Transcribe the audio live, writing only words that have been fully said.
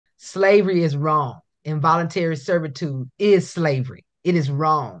Slavery is wrong. Involuntary servitude is slavery. It is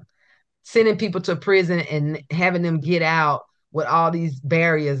wrong. Sending people to prison and having them get out with all these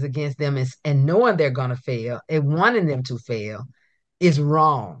barriers against them and knowing they're going to fail and wanting them to fail is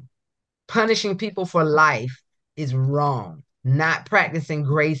wrong. Punishing people for life is wrong. Not practicing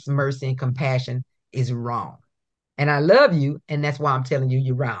grace, mercy, and compassion is wrong. And I love you, and that's why I'm telling you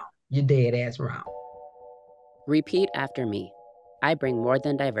you're wrong. You're dead ass wrong. Repeat after me. I bring more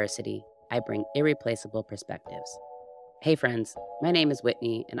than diversity. I bring irreplaceable perspectives. Hey friends, my name is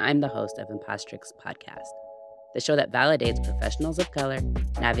Whitney, and I'm the host of Impostrix Podcast, the show that validates professionals of color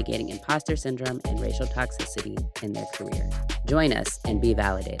navigating imposter syndrome and racial toxicity in their career. Join us and be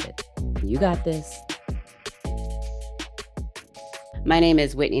validated. You got this. My name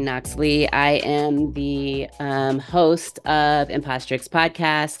is Whitney Knox-Lee. I am the host of Impostrix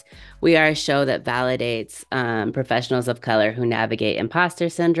Podcast. We are a show that validates professionals of color who navigate imposter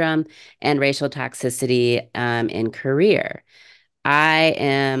syndrome and racial toxicity in career. I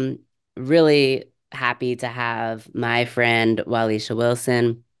am really happy to have my friend Waleisah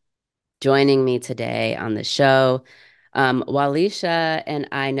Wilson joining me today on the show. Waleisah and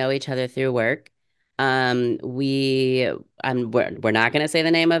I know each other through work. We're not going to say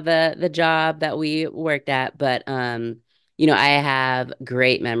the name of the job that we worked at, but I have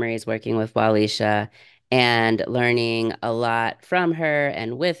great memories working with Waleisah and learning a lot from her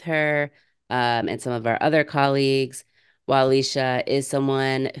and with her, and some of our other colleagues. Waleisah is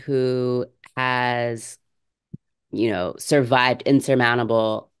someone who has, survived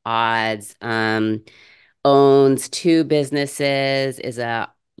insurmountable odds, owns two businesses, is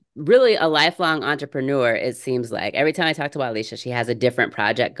really a lifelong entrepreneur, it seems like. Every time I talk to Waleisah, she has a different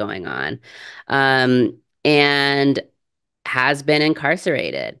project going on, and has been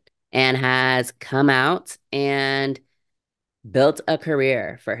incarcerated and has come out and built a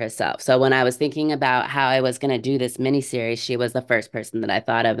career for herself. So when I was thinking about how I was going to do this mini series, she was the first person that I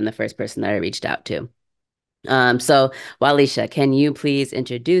thought of and the first person that I reached out to. So Waleisah, can you please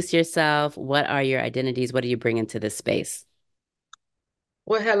introduce yourself? What are your identities? What do you bring into this space?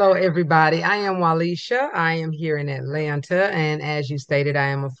 Well, hello, everybody. I am Waleisah. I am here in Atlanta. And as you stated, I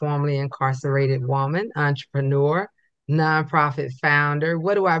am a formerly incarcerated woman, entrepreneur, nonprofit founder.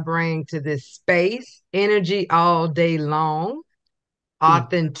 What do I bring to this space? Energy all day long, Mm.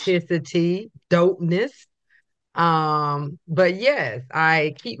 authenticity, dopeness. But yes,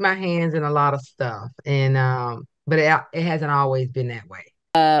 I keep my hands in a lot of stuff. But it hasn't always been that way.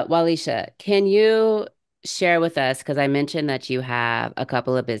 Waleisah, can you share with us, because I mentioned that you have a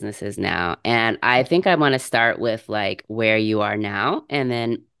couple of businesses now, and I think I want to start with like where you are now and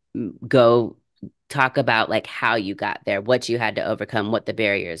then go talk about like how you got there, what you had to overcome, what the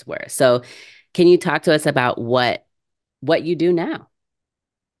barriers were. So, can you talk to us about what you do now?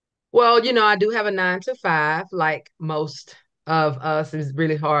 Well, I do have a 9 to 5, like most of us. It's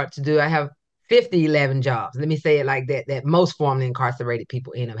really hard to do. I have 50, 11 jobs. Let me say it like that, that most formerly incarcerated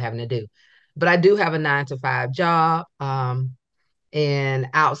people end up having to do. But I do have a 9 to 5 job. And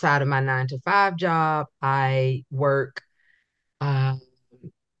outside of my 9 to 5 job, I work uh,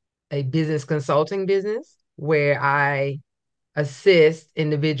 a business consulting business where I assist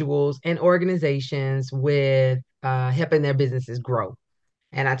individuals and organizations with helping their businesses grow.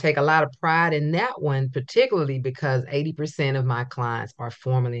 And I take a lot of pride in that one, particularly because 80% of my clients are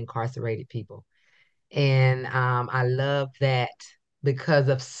formerly incarcerated people. And I love that because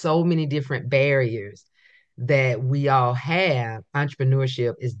of so many different barriers that we all have.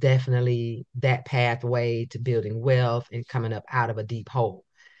 Entrepreneurship is definitely that pathway to building wealth and coming up out of a deep hole.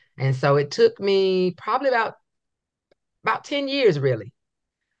 And so it took me probably about 10 years really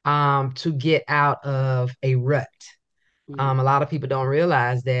to get out of a rut. Mm. A lot of people don't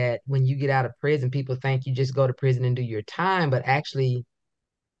realize that when you get out of prison, people think you just go to prison and do your time. But actually,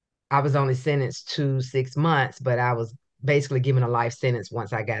 I was only sentenced to 6 months, but I was basically given a life sentence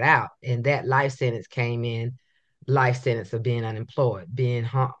once I got out. And that life sentence came in life sentence of being unemployed, being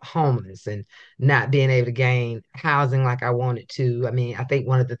homeless, and not being able to gain housing like I wanted to. I mean, I think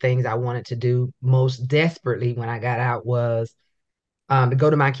one of the things I wanted to do most desperately when I got out was to go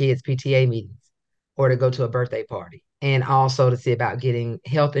to my kids' PTA meetings or to go to a birthday party, and also to see about getting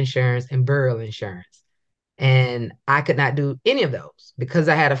health insurance and burial insurance. And I could not do any of those because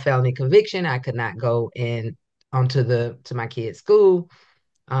I had a felony conviction. I could not go in onto the to my kids' school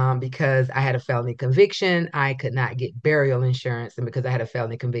because I had a felony conviction. I could not get burial insurance, and because I had a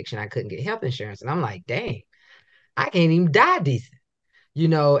felony conviction, I couldn't get health insurance. And I'm like, dang, I can't even die decent.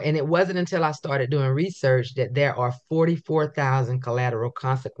 And it wasn't until I started doing research that there are 44,000 collateral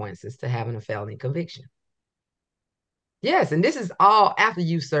consequences to having a felony conviction. Yes, and this is all after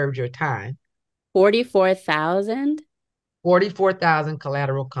you served your time. 44,000? 44,000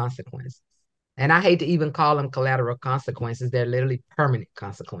 collateral consequences. And I hate to even call them collateral consequences. They're literally permanent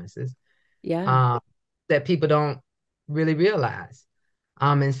consequences Yeah. um, that people don't really realize.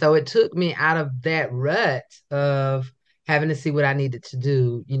 And so it took me out of that rut of having to see what I needed to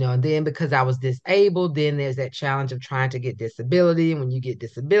do, and then because I was disabled, then there's that challenge of trying to get disability. And when you get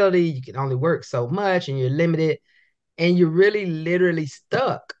disability, you can only work so much and you're limited and you're really literally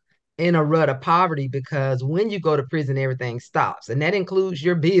stuck in a rut of poverty because when you go to prison, everything stops. And that includes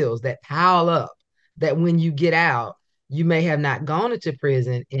your bills that pile up, that when you get out, you may have not gone into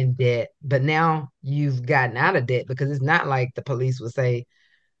prison in debt, but now you've gotten out of debt because it's not like the police will say,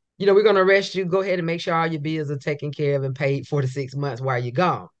 we're going to arrest you. Go ahead and make sure all your bills are taken care of and paid 4 to 6 months while you're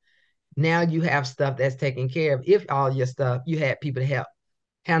gone. Now you have stuff that's taken care of. If all your stuff, you had people to help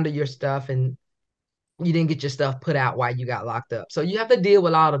handle your stuff and you didn't get your stuff put out while you got locked up. So you have to deal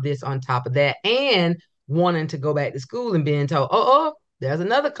with all of this on top of that and wanting to go back to school and being told, there's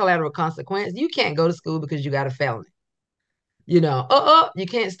another collateral consequence. You can't go to school because you got a felony. You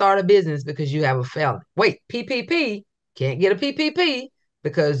can't start a business because you have a felony. Wait, PPP, can't get a PPP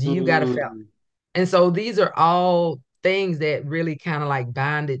because you got a felony. Mm. And so these are all things that really kind of like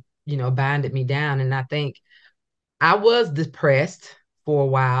binded me down. And I think I was depressed for a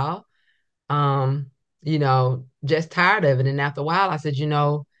while, just tired of it. And after a while, I said,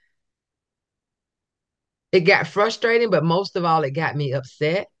 it got frustrating, but most of all, it got me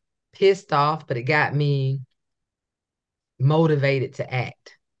upset, pissed off, but it got me motivated to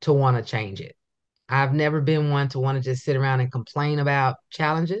act, to want to change it. I've never been one to want to just sit around and complain about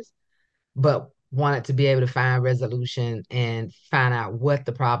challenges, but wanted to be able to find resolution and find out what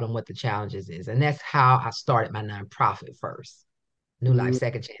the problem, what the challenges is. And that's how I started my nonprofit first, NewLife Mm.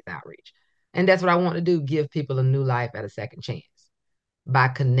 Second Chance Outreach. And that's what I want to do, give people a new life at a second chance by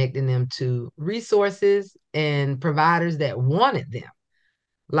connecting them to resources and providers that wanted them.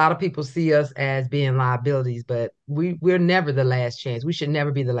 A lot of people see us as being liabilities, but we're never the last chance. We should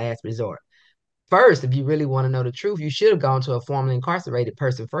never be the last resort. First, if you really want to know the truth, you should have gone to a formerly incarcerated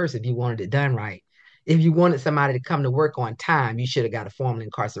person first if you wanted it done right. If you wanted somebody to come to work on time, you should have got a formerly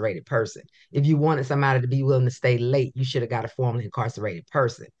incarcerated person. If you wanted somebody to be willing to stay late, you should have got a formerly incarcerated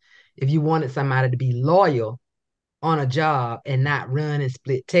person. If you wanted somebody to be loyal on a job and not run and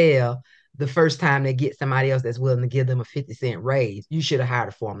split tail the first time they get somebody else that's willing to give them a 50-cent raise, you should have hired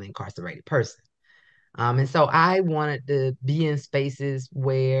a formerly incarcerated person. And so I wanted to be in spaces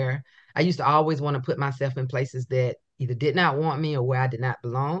where I used to always want to put myself in places that either did not want me or where I did not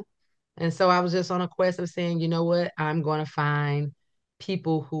belong. And so I was just on a quest of saying, you know what, I'm going to find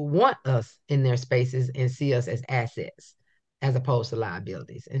people who want us in their spaces and see us as assets as opposed to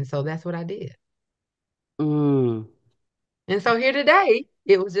liabilities. And so that's what I did. Mm. And so here today,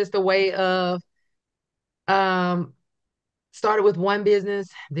 it was just a way of um started with one business,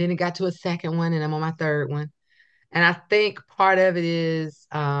 then it got to a second one, and I'm on my third one. And I think part of it is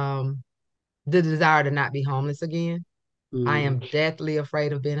the desire to not be homeless again. I Mm. am deathly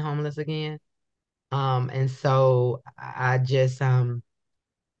afraid of being homeless again. And so I just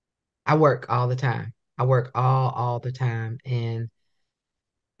I work all the time. I work all the time. And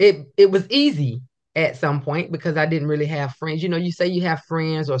it was easy at some point because I didn't really have friends. You say you have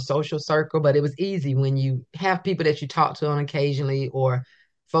friends or social circle, but it was easy when you have people that you talk to on occasionally or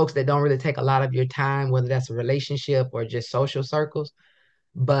folks that don't really take a lot of your time, whether that's a relationship or just social circles.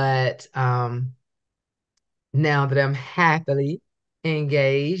 But now that I'm happily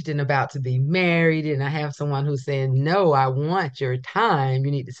engaged and about to be married, and I have someone who's saying, "No, I want your time.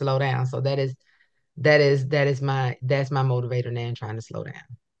 You need to slow down." So that's my motivator now in trying to slow down.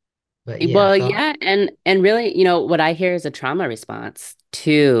 But yeah, Well, so yeah, and really, what I hear is a trauma response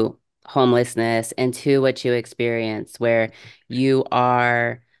to homelessness and to what you experience, where you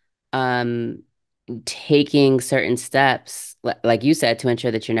are um taking certain steps, like you said, to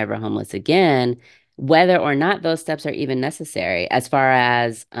ensure that you're never homeless again, whether or not those steps are even necessary, as far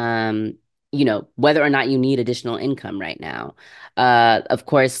as whether or not you need additional income right now. Of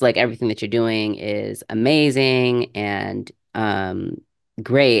course, like everything that you're doing is amazing and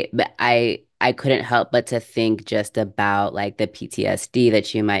great, but I couldn't help but to think just about like the PTSD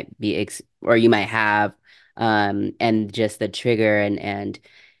that you might be ex or you might have, and just the trigger and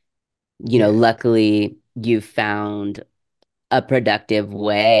yes, luckily you found a productive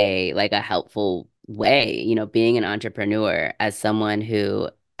way, like a helpful way, being an entrepreneur as someone who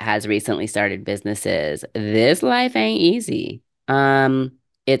has recently started businesses. This life ain't easy.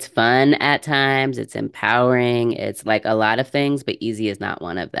 It's fun at times, it's empowering, it's like a lot of things, but easy is not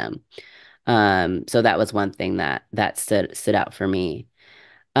one of them. So that was one thing that stood out for me.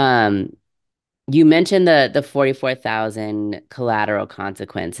 Um, you mentioned the 44,000 collateral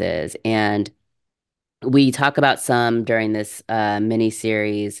consequences, and we talk about some during this mini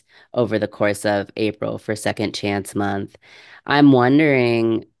series over the course of April for Second Chance Month. I'm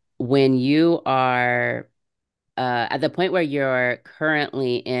wondering when you are at the point where you're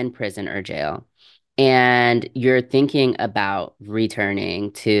currently in prison or jail and you're thinking about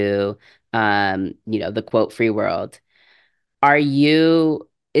returning to, the quote free world, are you,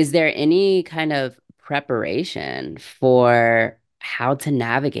 is there any kind of preparation for how to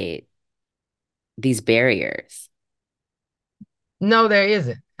navigate these barriers? No, there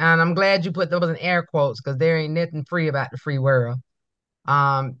isn't. And I'm glad you put those in air quotes because there ain't nothing free about the free world.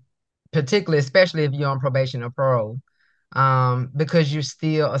 Um, Particularly, especially if you're on probation or parole, because you're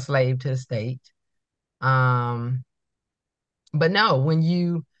still a slave to the state. Um, but no, when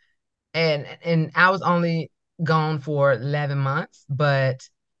you and I was only gone for 11 months, but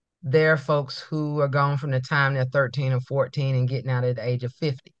there are folks who are gone from the time they're 13 or 14 and getting out at the age of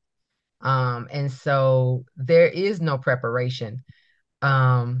 50. And so there is no preparation.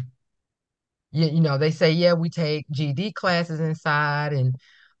 Um, they say, yeah, we take GD classes inside and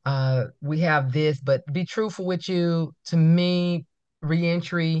we have this, but be truthful with you, to me,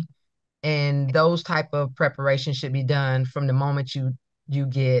 reentry and those type of preparations should be done from the moment you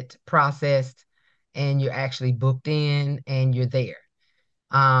get processed and you're actually booked in and you're there.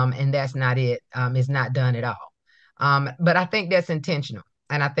 And that's not it. It's not done at all. But I think that's intentional.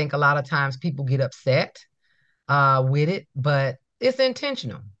 And I think a lot of times people get upset with it, but it's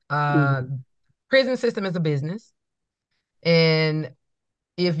intentional. Uh, Mhm. Prison system is a business. And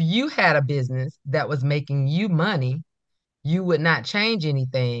if you had a business that was making you money, you would not change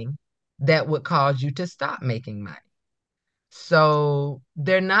anything that would cause you to stop making money. So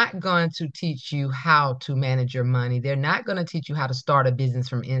they're not going to teach you how to manage your money. They're not going to teach you how to start a business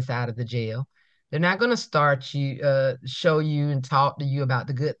from inside of the jail. They're not going to show you and talk to you about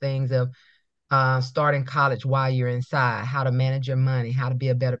the good things of starting college while you're inside, how to manage your money, how to be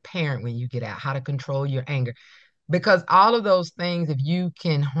a better parent when you get out, how to control your anger. Because all of those things, if you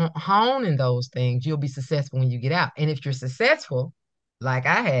can hone in those things, you'll be successful when you get out. And if you're successful, like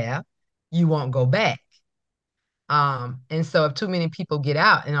I have, you won't go back. And so if too many people get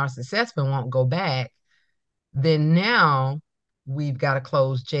out and are successful and won't go back, then now we've got to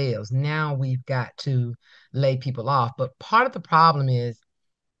close jails. Now we've got to lay people off. But part of the problem is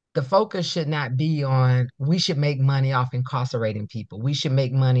the focus should not be on we should make money off incarcerating people. We should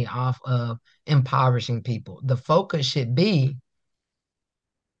make money off of impoverishing people. The focus should be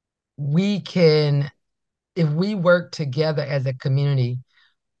we can, if we work together as a community.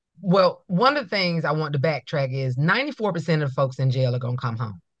 Well, one of the things I want to backtrack is 94% of folks in jail are going to come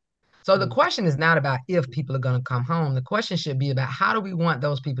home. So the question is not about if people are going to come home. The question should be about how do we want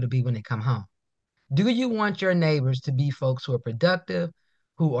those people to be when they come home? Do you want your neighbors to be folks who are productive,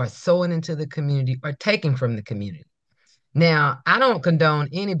 who are sowing into the community or taking from the community? Now, I don't condone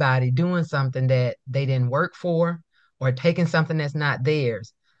anybody doing something that they didn't work for or taking something that's not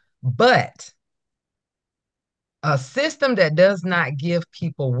theirs. But a system that does not give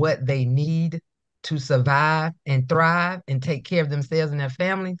people what they need to survive and thrive and take care of themselves and their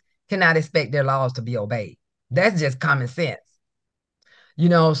families cannot expect their laws to be obeyed. That's just common sense.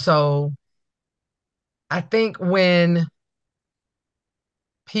 So I think when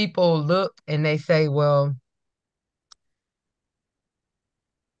people look and they say, well,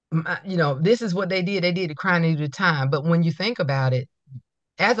 this is what they did. They did the crime, they did the time. But when you think about it,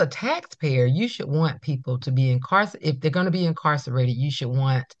 as a taxpayer, you should want people to be incarcerated. If they're going to be incarcerated, you should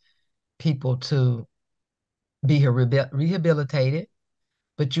want people to be rehabilitated,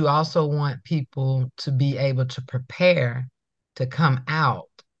 but you also want people to be able to prepare to come out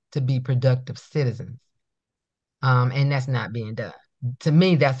to be productive citizens. And that's not being done. To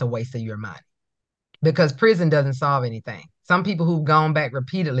me, that's a waste of your money because prison doesn't solve anything. Some people who've gone back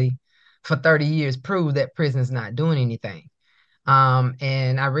repeatedly for 30 years prove that prison's not doing anything.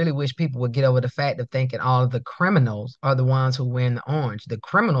 And I really wish people would get over the fact of thinking all of the criminals are the ones who wear the orange. The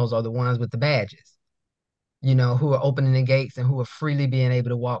criminals are the ones with the badges, who are opening the gates and who are freely being able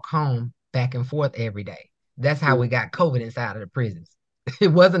to walk home back and forth every day. That's how we got COVID inside of the prisons. It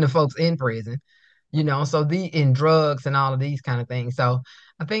wasn't the folks in prison, so in drugs and all of these kind of things. So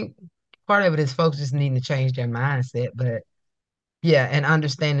I think part of it is folks just needing to change their mindset. But yeah, and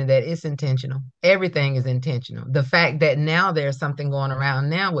understanding that it's intentional. Everything is intentional. The fact that now there's something going around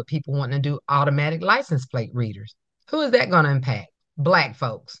now with people wanting to do automatic license plate readers. Who is that going to impact? Black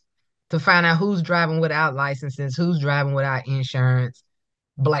folks. To find out who's driving without licenses, who's driving without insurance,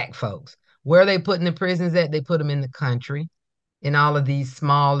 Black folks. Where are they putting the prisons at? They put them in the country, in all of these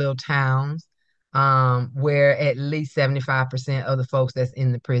small little towns, where at least 75% of the folks that's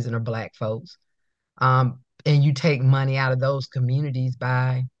in the prison are Black folks. And you take money out of those communities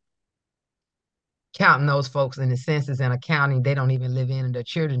by counting those folks in the census and accounting they don't even live in and their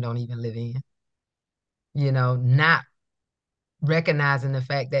children don't even live in, not recognizing the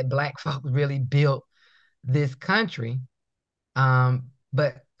fact that Black folks really built this country,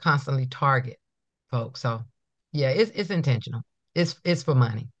 but constantly target folks. So yeah, it's intentional. It's for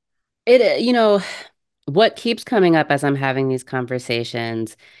money. What keeps coming up as I'm having these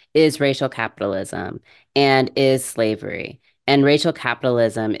conversations is racial capitalism and is slavery. And racial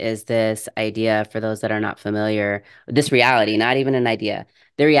capitalism is this idea, for those that are not familiar, this reality, not even an idea,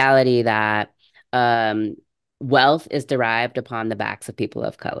 the reality that um, wealth is derived upon the backs of people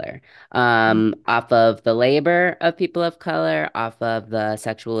of color, off of the labor of people of color, off of the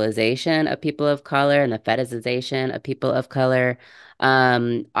sexualization of people of color and the fetishization of people of color,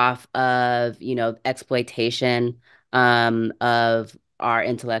 off of, exploitation of our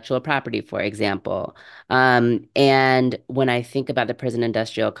intellectual property, for example. And when I think about the prison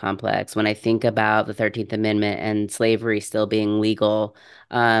industrial complex, when I think about the 13th Amendment and slavery still being legal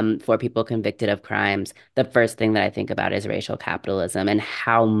for people convicted of crimes, the first thing that I think about is racial capitalism and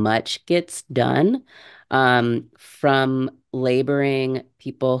how much gets done from laboring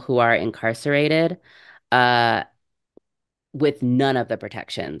people who are incarcerated. With none of the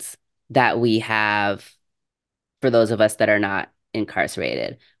protections that we have for those of us that are not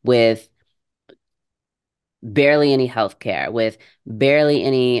incarcerated, with barely any health care, with barely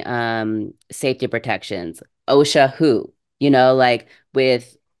any safety protections. OSHA who, like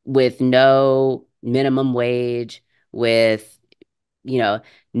with no minimum wage, with, you know,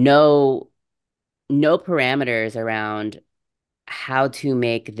 no no parameters around how to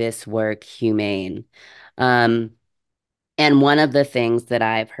make this work humane. Um, And one of the things that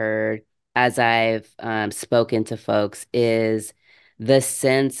I've heard as I've spoken to folks is the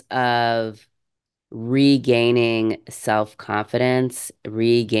sense of regaining self-confidence,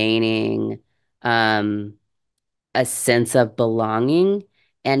 regaining um, a sense of belonging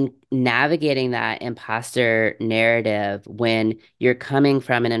and navigating that imposter narrative when you're coming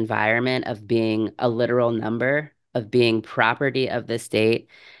from an environment of being a literal number, of being property of the state,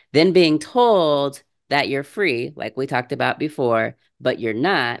 then being told that you're free, like we talked about before, but you're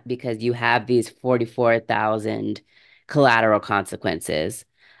not because you have these 44,000 collateral consequences.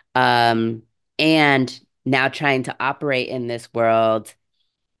 Um, and now trying to operate in this world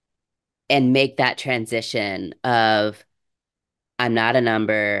and make that transition of I'm not a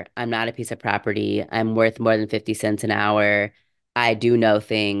number. I'm not a piece of property. I'm worth more than 50 cents an hour. I do know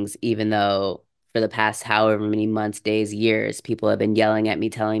things, even though for the past however many months, days, years, people have been yelling at me,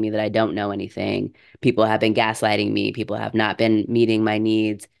 telling me that I don't know anything. People have been gaslighting me. People have not been meeting my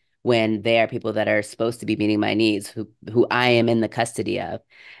needs when they are people that are supposed to be meeting my needs, who I am in the custody of.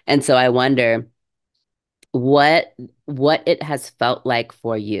 And so I wonder what what it has felt like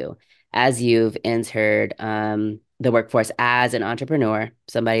for you as you've entered the workforce as an entrepreneur,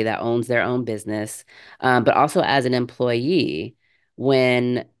 somebody that owns their own business, but also as an employee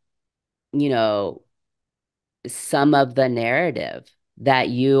when, you know, some of the narrative that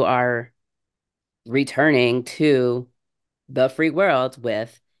you are returning to the free world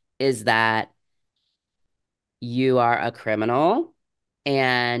with is that you are a criminal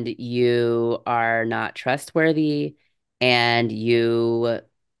and you are not trustworthy and you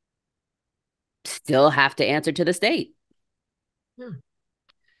still have to answer to the state. Yeah.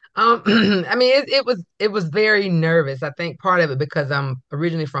 I mean, it was very nervous. I think part of it because I'm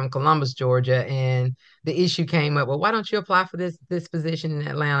originally from Columbus, Georgia, and the issue came up. Well, why don't you apply for this position in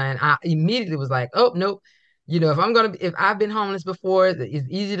Atlanta? And I immediately was like, oh nope. If I've been homeless before, it's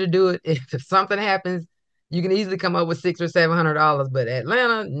easy to do it. If something happens, you can easily come up with $600 or $700. But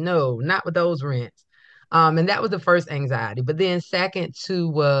Atlanta, no, not with those rents. And that was the first anxiety. But then second too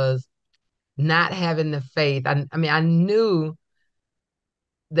was not having the faith. I mean, I knew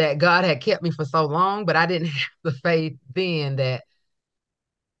that God had kept me for so long, but I didn't have the faith then that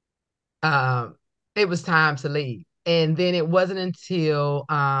um, it was time to leave. And then it wasn't until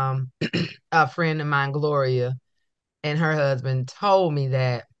a friend of mine, Gloria, and her husband told me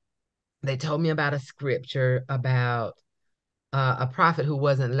that they told me about a scripture about a prophet who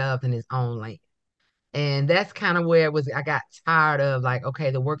wasn't loved in his own land. And that's kind of where it was. I got tired of like, okay,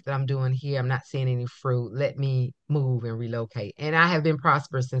 the work that I'm doing here, I'm not seeing any fruit. Let me move and relocate. And I have been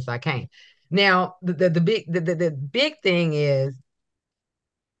prosperous since I came. Now, the big thing is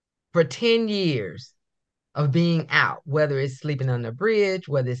for 10 years, of being out, whether it's sleeping on the bridge,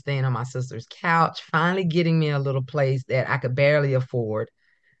 whether it's staying on my sister's couch, finally getting me a little place that I could barely afford,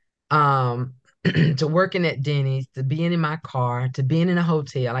 um, to working at Denny's, to being in my car, to being in a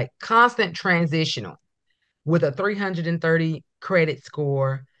hotel, like constant transitional with a 330 credit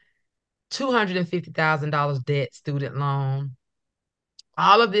score, $250,000 debt, student loan,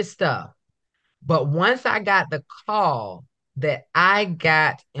 all of this stuff. But once I got the call that I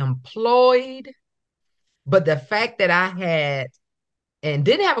got employed, but the fact that I had and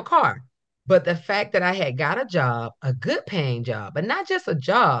didn't have a car, but the fact that I had got a job, a good paying job, but not just a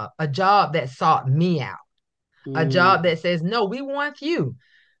job that sought me out, a job Mm. that says, no, we want you.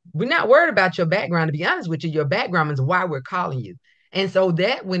 We're not worried about your background. To be honest with you, your background is why we're calling you. And so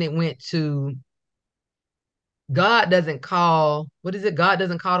that when it went to God doesn't call, what is it? God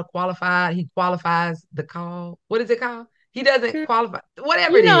doesn't call the qualified. He qualifies the call. What is it called? He doesn't qualify,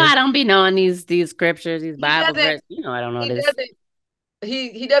 whatever You it know, is. I don't be knowing these scriptures, these He Bible doesn't, verses. You know, I don't know he this. doesn't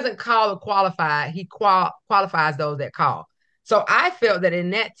he doesn't call a qualified. He qualifies those that call. So I felt that in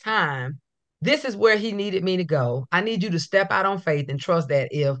that time, this is where he needed me to go. I need you to step out on faith and trust that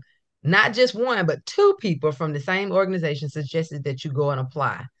if not just one, but two people from the same organization suggested that you go and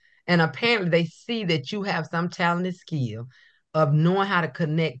apply. And apparently they see that you have some talented skill of knowing how to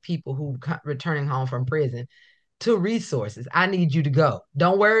connect people who returning home from prison to resources. I need you to go.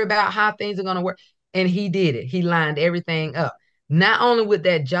 Don't worry about how things are going to work. And he did it. He lined everything up. Not only with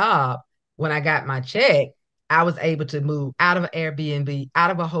that job, when I got my check, I was able to move out of an Airbnb,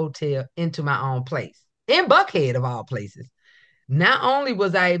 out of a hotel into my own place in Buckhead, of all places. Not only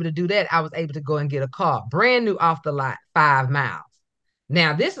was I able to do that, I was able to go and get a car, brand new off the lot, 5 miles.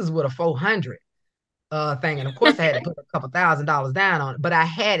 Now, this is with a 400 thing. And of course, I had to put a couple $1,000s down on it, but I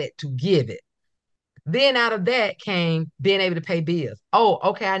had it to give it. Then out of that came being able to pay bills. Oh,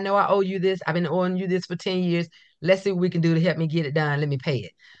 okay, I know I owe you this. I've been owing you this for 10 years. Let's see what we can do to help me get it done. Let me pay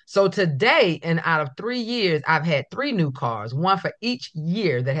it. So today, and out of 3 years, I've had three new cars, one for each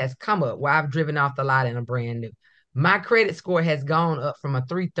year that has come up where I've driven off the lot in a brand new. My credit score has gone up from a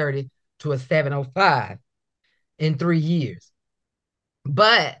 330 to a 705 in 3 years.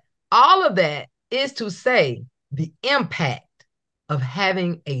 But all of that is to say the impact of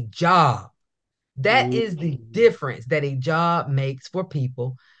having a job, that is the Mm. difference that a job makes for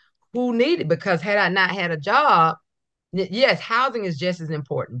people who need it. Because had I not had a job, yes, housing is just as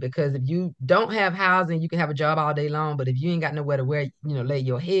important. Because if you don't have housing, you can have a job all day long. But if you ain't got nowhere to where, lay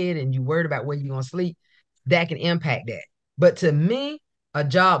your head and you worried about where you're going to sleep, that can impact that. But to me, a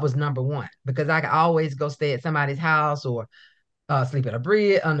job was number one because I could always go stay at somebody's house or sleep at a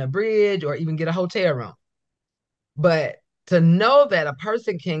bridge on the bridge or even get a hotel room. But to know that a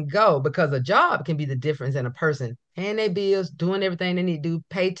person can go because a job can be the difference in a person paying their bills, doing everything they need to do,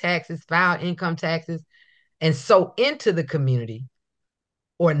 pay taxes, file income taxes, and so into the community,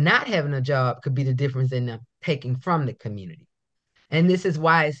 or not having a job could be the difference in them taking from the community. And this is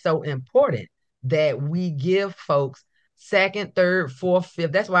why it's so important that we give folks second, third, fourth,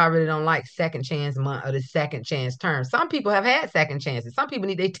 fifth. That's why I really don't like second chance month or the second chance term. Some people have had second chances. Some people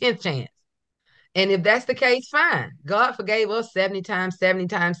need their 10th chance. And if that's the case, fine. God forgave us 70 times, 70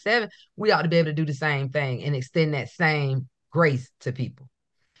 times seven. We ought to be able to do the same thing and extend that same grace to people.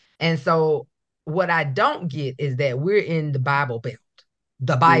 And so, what I don't get is that we're in the Bible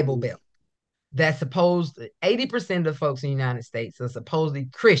Mm. Belt. That's supposed 80% of the folks in the United States are supposedly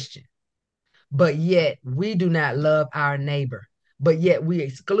Christian, but yet we do not love our neighbor, but yet we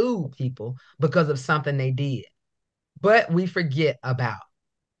exclude people because of something they did. But we forget about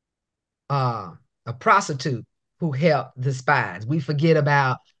uh, a prostitute who helped the spies. We forget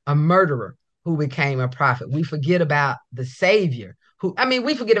about a murderer who became a prophet. We forget about the savior who, I mean,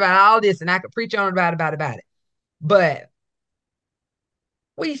 we forget about all this, and I could preach on about it. But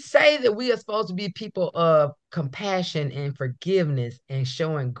we say that we are supposed to be people of compassion and forgiveness and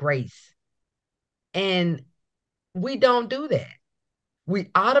showing grace. And we don't do that. We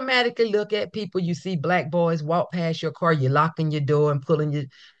automatically look at people. You see black boys walk past your car, you're locking your door and pulling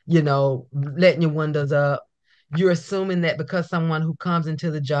letting your windows up. You're assuming that because someone who comes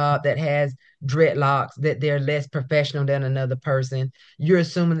into the job that has dreadlocks, that they're less professional than another person. You're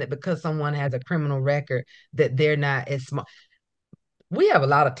assuming that because someone has a criminal record, that they're not as smart. We have a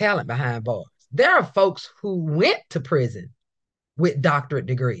lot of talent behind bars. There are folks who went to prison with doctorate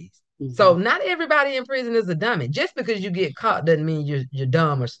degrees. Mhm. So not everybody in prison is a dummy. Just because you get caught doesn't mean you're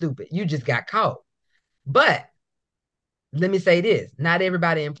dumb or stupid. You just got caught. But let me say this: not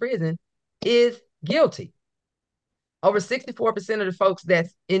everybody in prison is guilty. Over 64% of the folks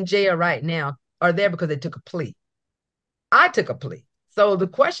that's in jail right now are there because they took a plea. I took a plea. So the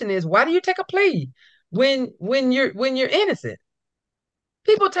question is, why do you take a plea? when you're innocent.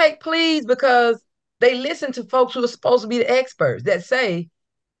 People take pleas because they listen to folks who are supposed to be the experts that say,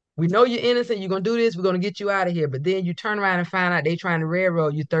 we know you're innocent, you're gonna do this, we're gonna get you out of here. But then you turn around and find out they trying to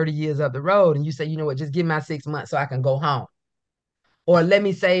railroad you 30 years up the road, and you say, you know what, just give me my 6 months so I can go home. Or let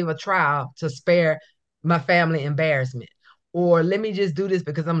me save a trial to spare my family embarrassment. Or let me just do this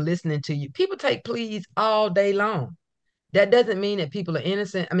because I'm listening to you. People take pleas all day long. That doesn't mean that people are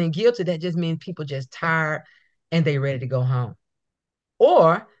innocent. I mean, guilty, that just means people just tired and they ready to go home.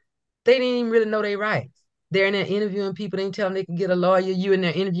 Or they didn't even really know their rights. They're in there interviewing people, they ain't tell them they can get a lawyer. You in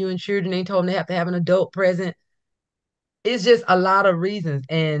there interviewing children, they ain't told them they have to have an adult present. It's just a lot of reasons.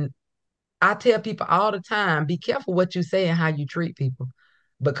 And I tell people all the time, be careful what you say and how you treat people.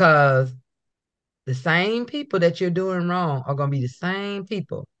 Because the same people that you're doing wrong are gonna be the same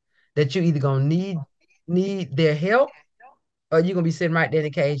people that you either gonna need their help, or you're gonna be sitting right there in the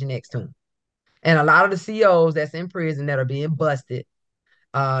cage next to them. And a lot of the COs that's in prison that are being busted,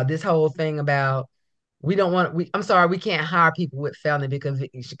 this whole thing about we don't want we I'm sorry, we can't hire people with felony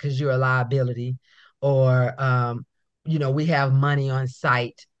because you're a liability, or we have money on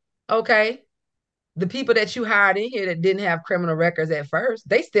site. Okay. The people that you hired in here that didn't have criminal records at first,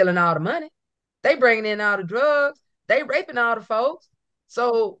 they stealing all the money. They bringing in all the drugs. They raping all the folks.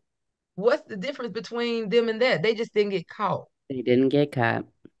 So what's the difference between them and that? They just didn't get caught. They didn't get caught.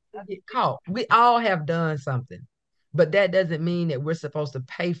 They get caught. We all have done something, but that doesn't mean that we're supposed to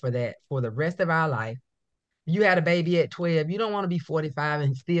pay for that for the rest of our life. You had a baby at 12. You don't want to be 45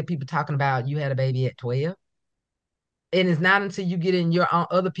 and still people talking about you had a baby at 12. And it's not until you get in your own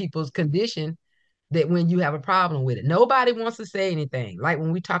other people's condition that when you have a problem with it. Nobody wants to say anything. Like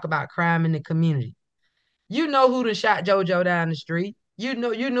when we talk about crime in the community, you know who done shot JoJo down the street. You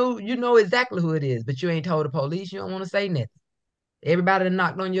know exactly who it is, but you ain't told the police. You don't want to say nothing. Everybody that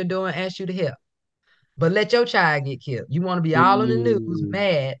knocked on your door and asked you to help. But let your child get killed. You want to be all in the news, Mm.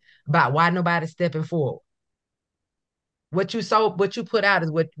 mad about why nobody's stepping forward. What you put out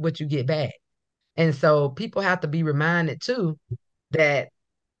is what you get back. And so people have to be reminded too that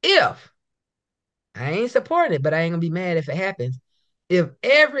if I ain't supporting it, but I ain't gonna be mad if it happens. If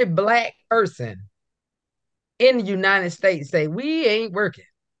every black person in the United States say we ain't working,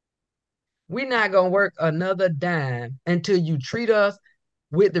 we're not gonna work another dime until you treat us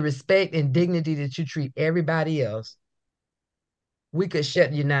with the respect and dignity that you treat everybody else, we could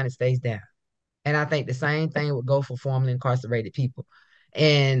shut the United States down. And I think the same thing would go for formerly incarcerated people.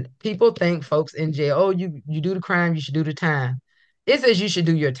 And people think folks in jail, oh, you do the crime, you should do the time. It says you should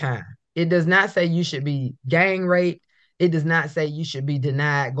do your time. It does not say you should be gang raped. It does not say you should be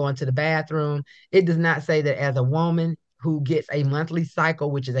denied going to the bathroom. It does not say that as a woman who gets a monthly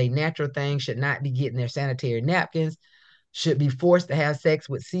cycle, which is a natural thing, should not be getting their sanitary napkins, should be forced to have sex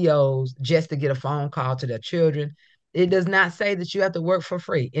with COs just to get a phone call to their children. It does not say that you have to work for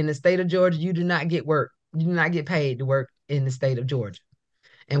free. In the state of Georgia, you do not get work. You do not get paid to work in the state of Georgia.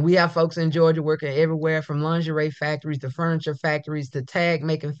 And we have folks in Georgia working everywhere from lingerie factories to furniture factories to tag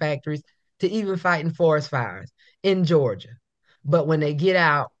making factories to even fighting forest fires in Georgia. But when they get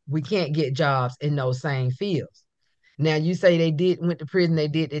out, we can't get jobs in those same fields. Now you say went to prison, they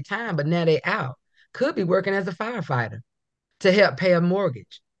did their time, but now they out. Could be working as a firefighter to help pay a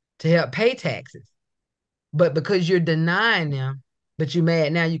mortgage, to help pay taxes. But because you're denying them, but you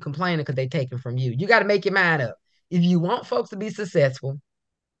mad now, you complaining because they taking from you. You got to make your mind up. If you want folks to be successful,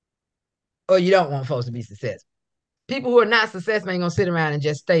 or you don't want folks to be successful. People who are not successful ain't gonna sit around and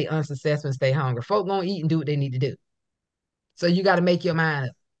just stay unsuccessful and stay hungry. Folk gonna eat and do what they need to do. So you got to make your mind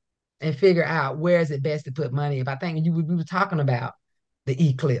up and figure out where is it best to put money. If I think we were talking about the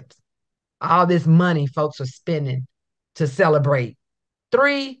eclipse, all this money folks are spending to celebrate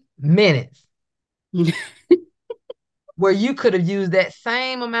 3 minutes where you could have used that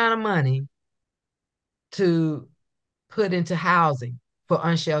same amount of money to put into housing for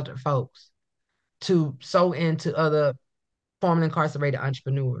unsheltered folks, to sow into other formerly incarcerated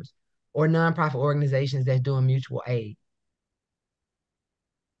entrepreneurs or nonprofit organizations that's doing mutual aid.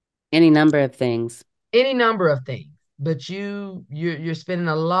 Any number of things. Any number of things. But you're spending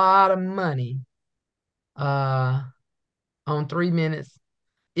a lot of money uh on 3 minutes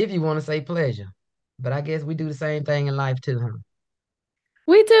if you want to say pleasure. But I guess we do the same thing in life too, huh?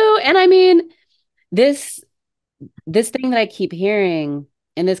 We do. And I mean, this this thing that I keep hearing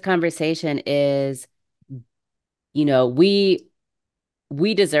in this conversation is, you know, we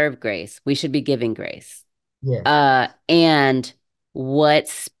deserve grace. We should be giving grace. Yes. And what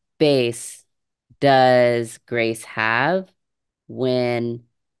space does grace have when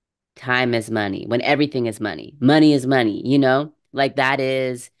time is money, when everything is money? Money is money, you know? Like that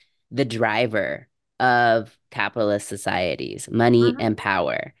is the driver of capitalist societies, money Hmm. and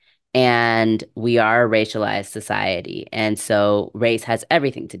power. And we are a racialized society. And so race has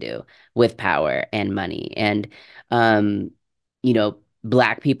everything to do with power and money. And, um, you know,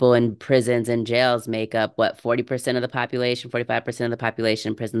 Black people in prisons and jails make up what, 40% of the population, 45% of the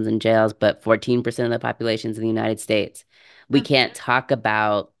population in prisons and jails, but 14% of the populations in the United States. We can't talk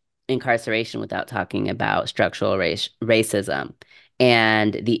about incarceration without talking about structural racism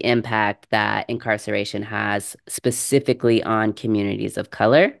and the impact that incarceration has specifically on communities of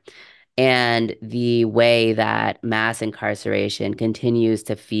color and the way that mass incarceration continues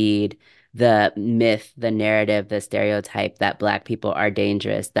to feed the myth, the narrative, the stereotype that Black people are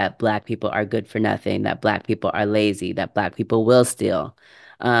dangerous, that Black people are good for nothing, that Black people are lazy, that Black people will steal.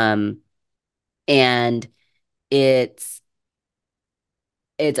 Um, and it's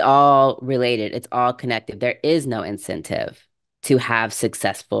it's all related. It's all connected. There is no incentive to have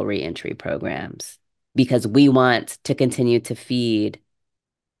successful reentry programs because we want to continue to feed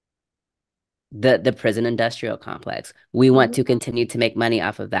the prison industrial complex. We want Hmm. to continue to make money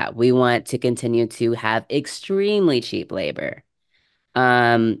off of that. We want to continue to have extremely cheap labor,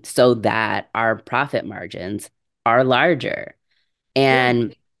 so that our profit margins are larger. Yeah.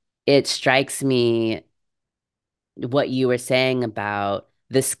 And it strikes me what you were saying about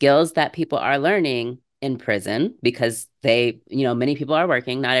the skills that people are learning in prison because many people are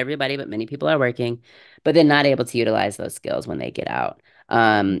working, not everybody, but many people are working, but then not able to utilize those skills when they get out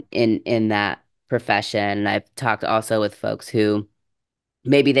in that profession. And I've talked also with folks who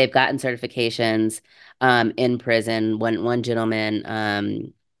maybe they've gotten certifications in prison. One gentleman,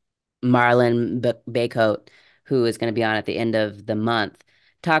 Marlon Baycoat, who is going to be on at the end of the month,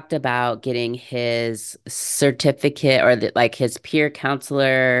 talked about getting his certificate or like his peer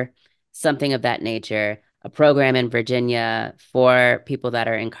counselor, something of that nature, a program in Virginia for people that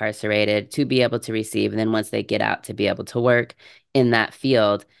are incarcerated to be able to receive, and then once they get out, to be able to work in that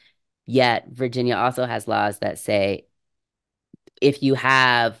field. Yet, Virginia also has laws that say if you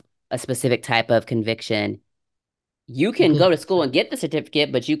have a specific type of conviction, you You can can't. go to school and get the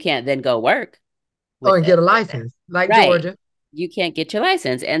certificate, but you can't then go work Oh, with and get it. a license like Right. Georgia. You can't get your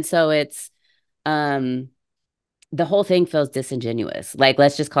license. And so it's um the whole thing feels disingenuous. Like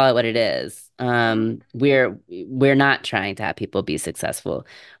let's just call it what it is. We're not trying to have people be successful.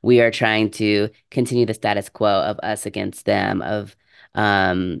 We are trying to continue the status quo of us against them, of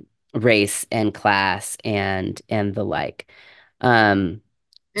um race and class and the like. Um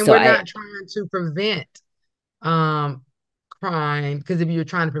And so we're I not trying to prevent um crime, because if you were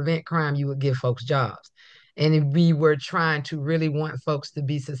trying to prevent crime, you would give folks jobs. And if we were trying to really want folks to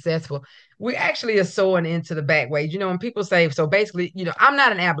be successful, we actually are sowing into the back ways. When people say, so basically, I'm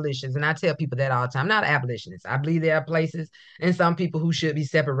not an abolitionist, and I tell people that all the time. I'm not an abolitionist. I believe there are places and some people who should be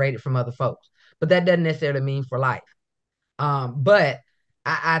separated from other folks, but that doesn't necessarily mean for life. But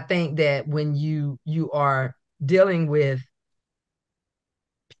I think that when you are dealing with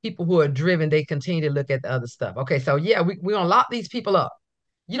people who are driven, they continue to look at the other stuff. Okay, so yeah, we're gonna lock these people up.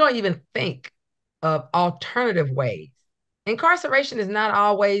 You don't even think of alternative ways. Incarceration is not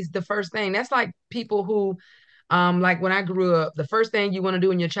always the first thing. That's like people who, like when I grew up, the first thing you want to do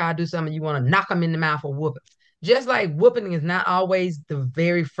when your child do something, you want to knock them in the mouth or whoop them. Just like whooping is not always the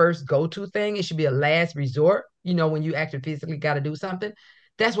very first go-to thing. It should be a last resort, when you actually physically got to do something.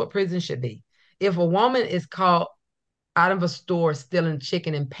 That's what prison should be. If a woman is caught out of a store stealing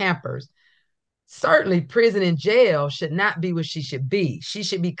chicken and Pampers, certainly prison and jail should not be what she should be. She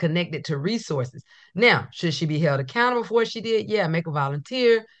should be connected to resources. Now, should she be held accountable for what she did? Yeah, make her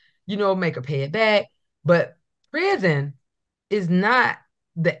volunteer, make her pay it back. But prison is not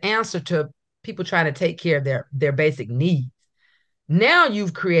the answer to people trying to take care of their basic needs. Now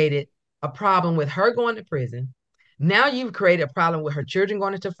you've created a problem with her going to prison. Now you've created a problem with her children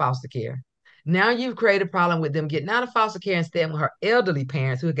going into foster care. Now you've created a problem with them getting out of foster care and staying with her elderly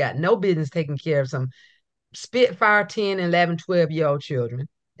parents who have got no business taking care of some Spitfire 10, 11, 12-year-old children,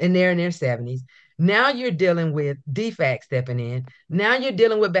 and they're in their 70s. Now you're dealing with DFAC stepping in. Now you're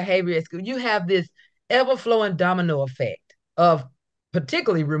dealing with behavior at school. You have this ever flowing domino effect of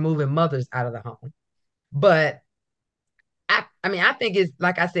particularly removing mothers out of the home. But I think it's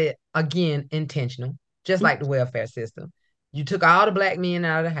like I said again, intentional, just like the welfare system. You took all the black men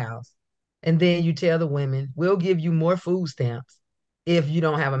out of the house, and then you tell the women, "We'll give you more food stamps if you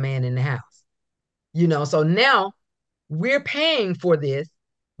don't have a man in the house." So now we're paying for this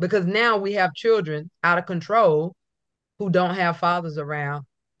because now we have children out of control who don't have fathers around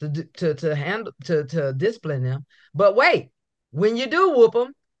to handle to discipline them. But wait, when you do whoop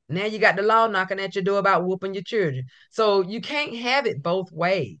them, now you got the law knocking at your door about whooping your children. So you can't have it both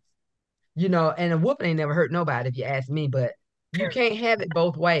ways. And a whooping ain't never hurt nobody if you ask me, but you can't have it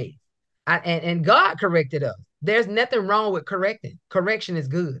both ways. And God corrected us. There's nothing wrong with correcting. Correction is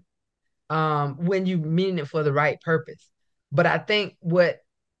good when you mean it for the right purpose. But I think what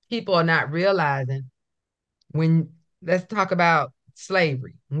people are not realizing when let's talk about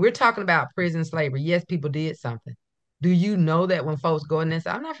slavery. When we're talking about prison slavery. Yes, people did something. Do you know that when folks go in this,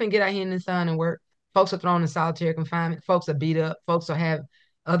 I'm not finna get out here in the sun and work. Folks are thrown in solitary confinement. Folks are beat up. Folks will have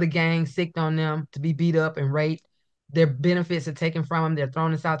other gangs sicked on them to be beat up and raped. Their benefits are taken from them. They're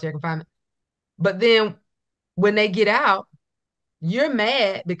thrown in solitary confinement. But then when they get out, you're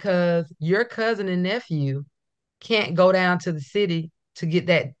mad because your cousin and nephew can't go down to the city to get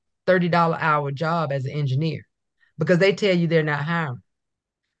that $30 hour job as an engineer because they tell you they're not hiring.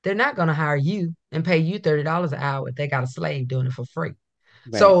 They're not going to hire you and pay you $30 an hour if they got a slave doing it for free.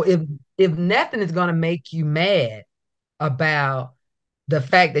 Right. So if nothing is going to make you mad about the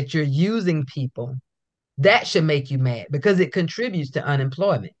fact that you're using people, that should make you mad because it contributes to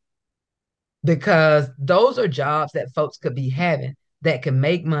unemployment. Because those are jobs that folks could be having that can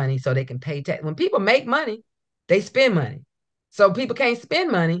make money so they can pay tax. When people make money, they spend money. So people can't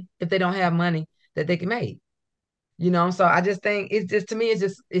spend money if they don't have money that they can make. So I just think it's just to me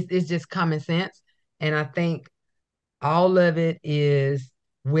it's just common sense, and I think all of it is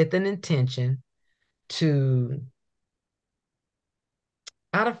with an intention to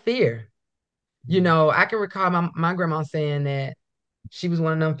out of fear. I can recall my grandma saying that she was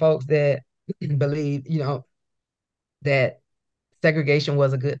one of them folks that believed, that segregation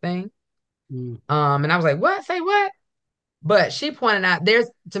was a good thing. Mm. And I was like, what? Say what? But she pointed out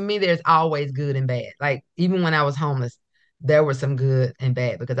to me, there's always good and bad. Like even when I was homeless, there was some good and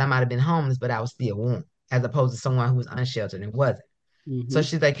bad because I might have been homeless, but I was still warm, as opposed to someone who was unsheltered and wasn't. So Mm-hmm.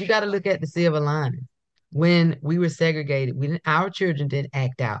 she's like, you got to look at the silver lining. When we were segregated, our children didn't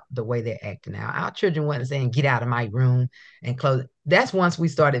act out the way they're acting now. Our children wasn't saying, get out of my room and close it. That's once we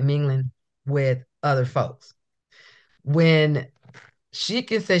started mingling with other folks. When she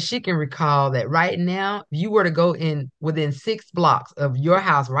can recall that right now, if you were to go in within 6 blocks of your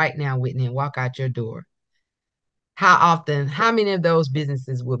house right now, Whitney, and walk out your door, how many of those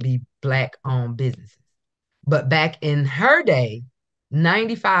businesses would be Black owned businesses? But back in her day,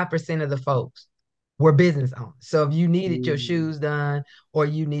 95% of the folks were business owners. So if you needed your Mm. shoes done or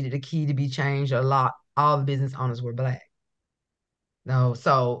you needed a key to be changed or locked, all the business owners were Black. No,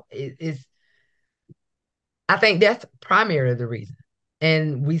 so it's I think that's primarily the reason.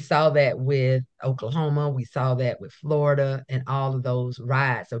 And we saw that with Oklahoma, we saw that with Florida, and all of those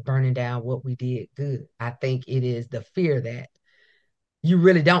riots of burning down what we did good. I think it is the fear that you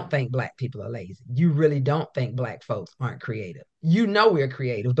really don't think Black people are lazy. You really don't think Black folks aren't creative. We're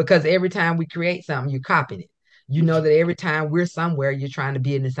creative because every time we create something, you're copying it. You know that every time we're somewhere, you're trying to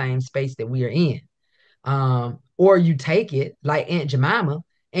be in the same space that we are in. Or you take it like Aunt Jemima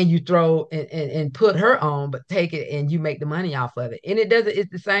and you throw and put her on, but take it and you make the money off of it. And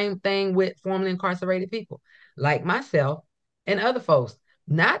it's the same thing with formerly incarcerated people like myself and other folks,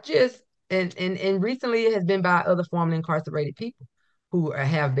 not just, and recently it has been by other formerly incarcerated people who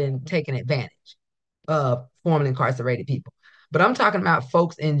have been taking advantage of formerly incarcerated people. But I'm talking about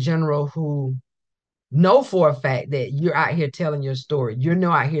folks in general who know for a fact that you're out here telling your story. You're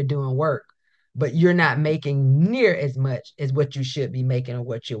out here doing work, but you're not making near as much as what you should be making or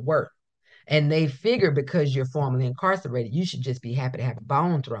what you're worth. And they figure because you're formerly incarcerated, you should just be happy to have a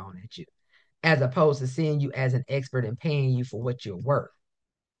bone thrown at you, as opposed to seeing you as an expert and paying you for what you're worth.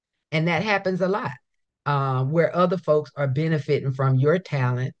 And that happens a lot, where other folks are benefiting from your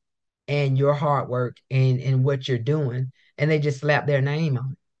talent and your hard work and what you're doing, and they just slap their name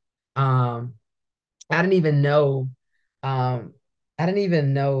on it. I didn't even know. Um, I didn't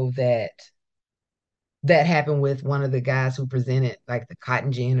even know that happened with one of the guys who presented like the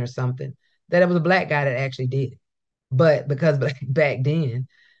cotton gin or something. That it was a Black guy that actually did it, but because back then,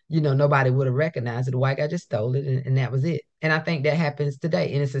 nobody would have recognized it. The white guy just stole it, and that was it. And I think that happens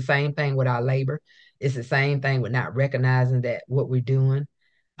today, and it's the same thing with our labor. It's the same thing with not recognizing that what we're doing,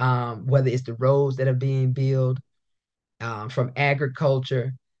 whether it's the roads that are being built, from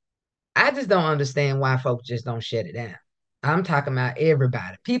agriculture. I just don't understand why folks just don't shut it down. I'm talking about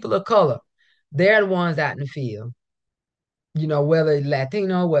everybody. People of color, they're the ones out in the field. Whether it's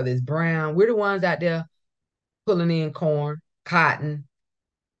Latino, whether it's brown, we're the ones out there pulling in corn, cotton,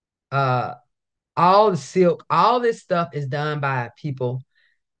 uh, all the silk, all this stuff is done by people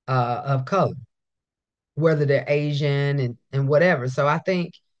of color, whether they're Asian and whatever. So I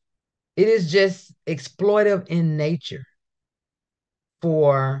think it is just exploitive in nature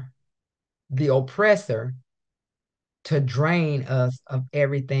for the oppressor to drain us of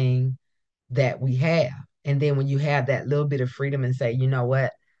everything that we have. And then when you have that little bit of freedom and say, you know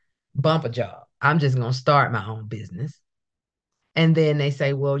what, bump a job, I'm just going to start my own business. And then they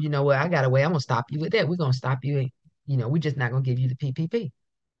say, well, you know what, I got a way. I'm going to stop you with that. We're going to stop you. We're just not going to give you the PPP.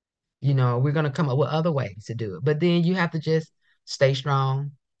 We're going to come up with other ways to do it. But then you have to just stay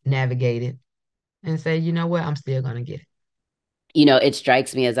strong, navigate it, and say, you know what, I'm still going to get it. It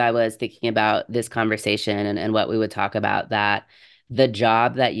strikes me as I was thinking about this conversation and what we would talk about that the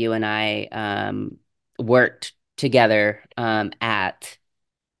job that you and I worked together at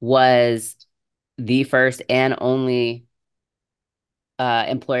was the first and only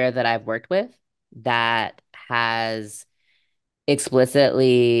employer that I've worked with that has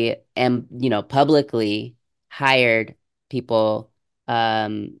explicitly and publicly hired people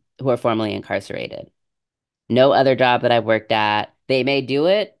who are formerly incarcerated. No other job that I've worked at, they may do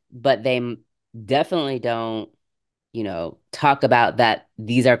it, but they definitely don't, talk about that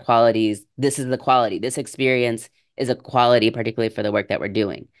these are qualities. This is the quality. This experience is a quality, particularly for the work that we're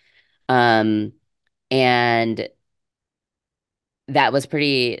doing. Um, and that was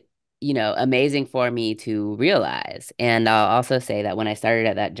pretty, amazing for me to realize. And I'll also say that when I started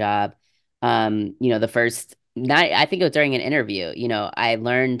at that job, the first night, I think it was during an interview, I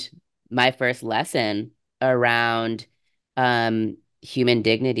learned my first lesson around human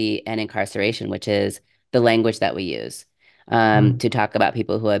dignity and incarceration, which is the language that we use Mm. to talk about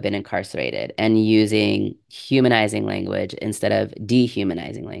people who have been incarcerated and using humanizing language instead of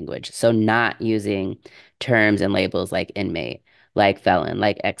dehumanizing language. So not using terms and labels like inmate, like felon,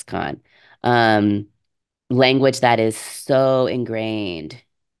 like ex-con. Um, Language that is so ingrained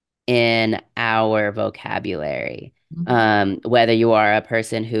in our vocabulary. Mhm. Whether you are a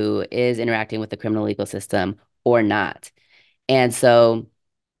person who is interacting with the criminal legal system or not. And so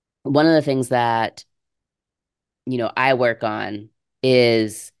one of the things that, I work on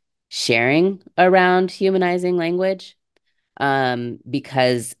is sharing around humanizing language,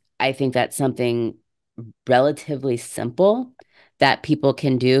 because I think that's something relatively simple that people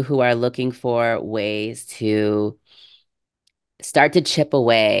can do who are looking for ways to start to chip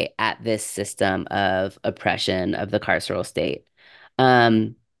away at this system of oppression of the carceral state.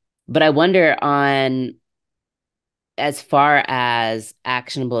 Um, but I wonder on as far as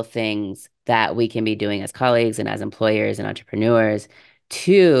actionable things that we can be doing as colleagues and as employers and entrepreneurs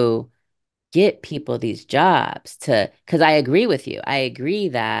to get people these jobs because I agree with you. I agree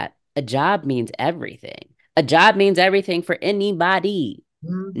that a job means everything. A job means everything for anybody,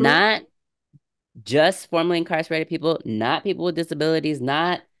 Mhm. not just formerly incarcerated people, not people with disabilities,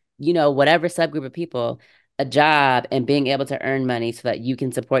 not, whatever subgroup of people. A job and being able to earn money so that you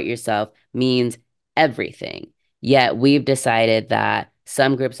can support yourself means everything. Yet we've decided that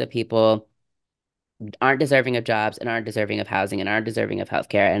some groups of people aren't deserving of jobs and aren't deserving of housing and aren't deserving of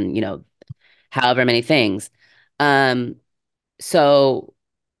healthcare and, however many things. Um, so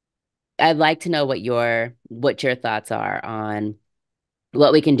I'd like to know what your thoughts are on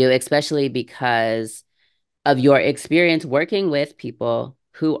what we can do, especially because of your experience working with people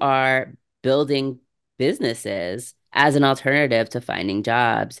who are building businesses as an alternative to finding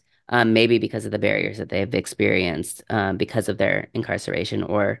jobs, maybe because of the barriers that they've experienced because of their incarceration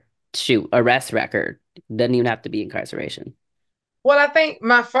or shoot, arrest record. Doesn't even have to be incarceration. Well, I think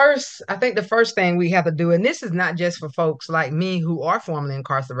the first thing we have to do, and this is not just for folks like me who are formerly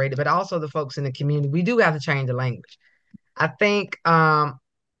incarcerated, but also the folks in the community, we do have to change the language. I think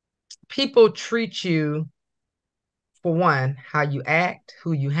people treat you, for one, how you act,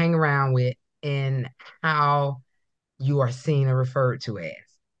 who you hang around with, and how you are seen or referred to as.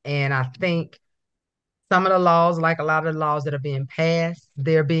 And I think some of the laws, like a lot of the laws that are being passed,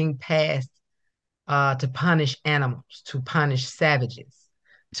 they're being passed to punish animals, to punish savages,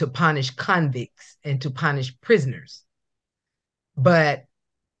 to punish convicts, and to punish prisoners. But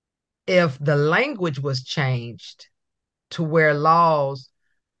if the language was changed to where laws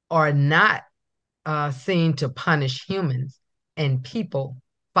are not seen to punish humans and people,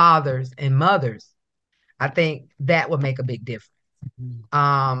 fathers and mothers, I think that would make a big difference.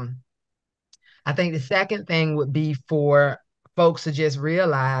 Um, I think the second thing would be for folks to just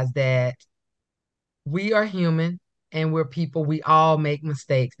realize that we are human and we're people. We all make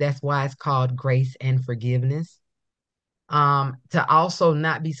mistakes. That's why it's called grace and forgiveness. To also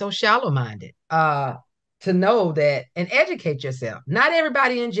not be so shallow minded. To know that and educate yourself. Not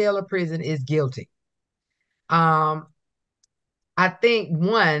everybody in jail or prison is guilty. Um, I think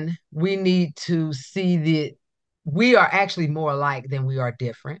one, we need to see that we are actually more alike than we are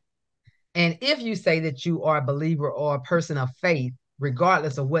different. And if you say that you are a believer or a person of faith,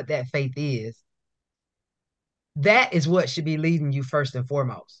 regardless of what that faith is, that is what should be leading you first and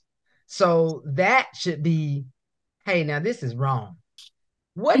foremost. So that should be, hey, now this is wrong.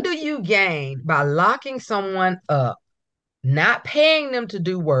 What do you gain by locking someone up, not paying them to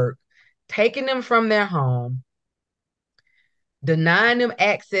do work, taking them from their home, denying them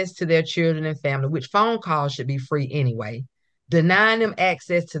access to their children and family, which phone calls should be free anyway, denying them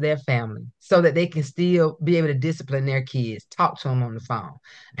access to their family so that they can still be able to discipline their kids, talk to them on the phone.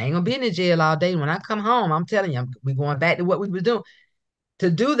 I ain't gonna be in the jail all day. When I come home, I'm telling you, we going back to what we were doing. To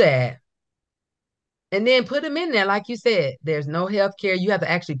do that, and then put them in there, like you said, there's no health care. You have to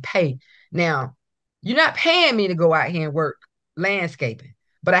actually pay. Now, you're not paying me to go out here and work landscaping,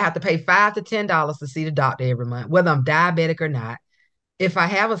 but I have to pay $5 to $10 to see the doctor every month, whether I'm diabetic or not. If I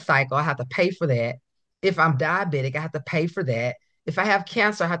have a cycle, I have to pay for that. If I'm diabetic, I have to pay for that. If I have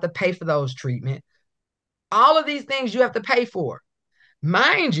cancer, I have to pay for those treatments. All of these things you have to pay for.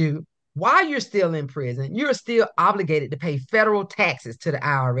 Mind you, while you're still in prison, you're still obligated to pay federal taxes to the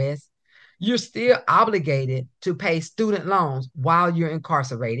IRS. You're still obligated to pay student loans while you're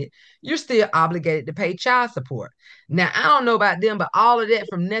incarcerated. You're still obligated to pay child support. Now, I don't know about them, but all of that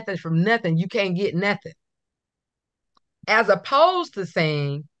from nothing, you can't get nothing. As opposed to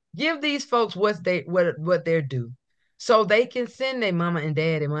saying, give these folks what they're due, so they can send their mama and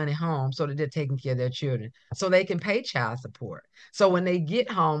daddy money home so that they're taking care of their children, so they can pay child support. So when they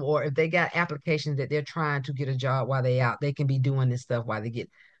get home, or if they got applications that they're trying to get a job while they out, they can be doing this stuff while they get.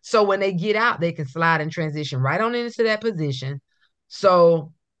 So when they get out, they can slide and transition right on into that position.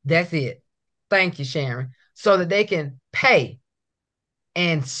 So that's it. Thank you, Sharon. So that they can pay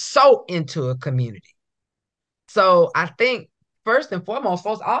and sow into a community. So I think first and foremost,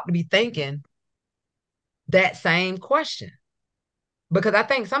 folks ought to be thinking that same question. Because I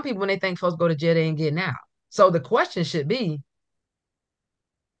think some people, when they think folks go to jail, they ain't getting out. So the question should be,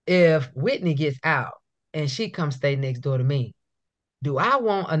 if Whitney gets out and she comes stay next door to me, do I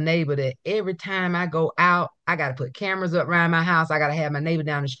want a neighbor that every time I go out, I got to put cameras up around my house? I got to have my neighbor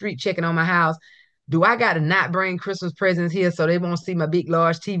down the street checking on my house. Do I got to not bring Christmas presents here so they won't see my big,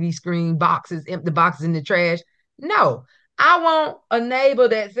 large TV screen boxes, empty boxes in the trash? No. I want a neighbor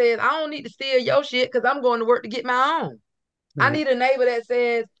that says, I don't need to steal your shit because I'm going to work to get my own. I Right. need a neighbor that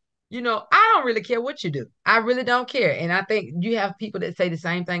says, I don't really care what you do. I really don't care. And I think you have people that say the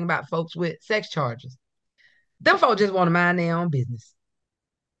same thing about folks with sex charges. Them folks just want to mind their own business.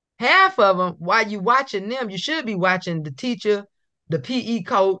 Half of them, while you watching them, you should be watching the teacher, the PE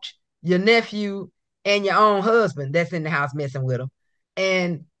coach, your nephew, and your own husband that's in the house messing with them.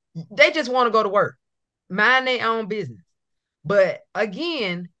 And they just want to go to work, mind their own business. But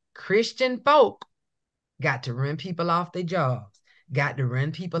again, Christian folk got to run people off their jobs, got to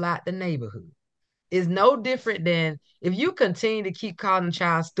run people out the neighborhood. It's no different than if you continue to keep calling a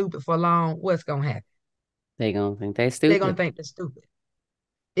child stupid for long, what's going to happen? They gonna think they They're going stupid. to think they're stupid.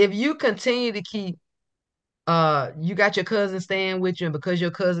 If you continue to keep you got your cousin staying with you, and because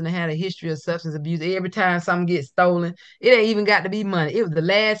your cousin had a history of substance abuse, every time something gets stolen, it ain't even got to be money. It was the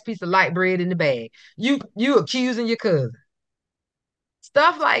last piece of light bread in the bag. You accusing your cousin.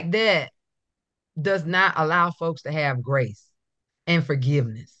 Stuff like that does not allow folks to have grace and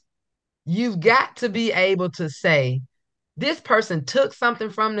forgiveness. You've got to be able to say, this person took something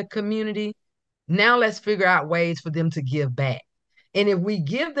from the community. Now let's figure out ways for them to give back. And if we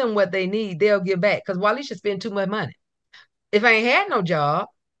give them what they need, they'll give back. Because Waleisah spend too much money. If I ain't had no job,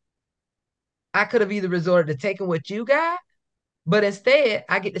 I could have either resorted to taking what you got, but instead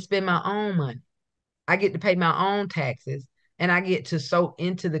I get to spend my own money. I get to pay my own taxes, and I get to sow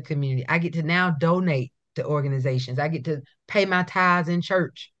into the community. I get to now donate to organizations. I get to pay my tithes in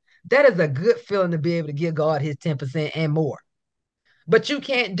church. That is a good feeling, to be able to give God his 10% and more. But you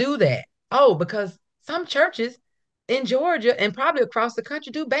can't do that. Oh, because some churches in Georgia and probably across the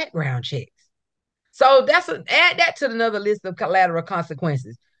country do background checks. So add that to another list of collateral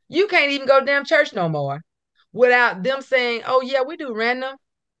consequences. You can't even go to damn church no more without them saying, "Oh yeah, we do random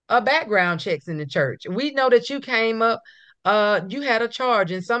background checks in the church. We know that you came up, you had a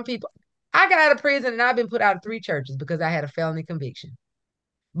charge." And some people, I got out of prison and I've been put out of 3 churches because I had a felony conviction,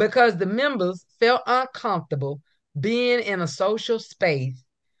 because the members felt uncomfortable being in a social space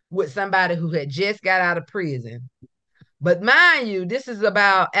with somebody who had just got out of prison. But mind you, this is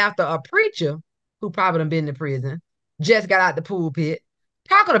about after a preacher who probably done been to prison, just got out the pulpit,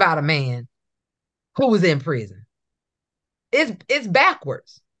 talking about a man who was in prison. It's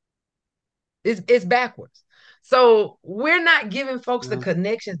backwards. It's backwards. So we're not giving folks the No.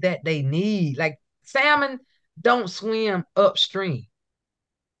 connections that they need. Like salmon don't swim upstream.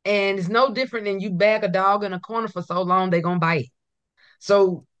 And it's no different than you bag a dog in a corner for so long, they're gonna bite.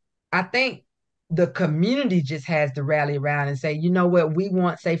 So I think The community just has to rally around and say, you know what, we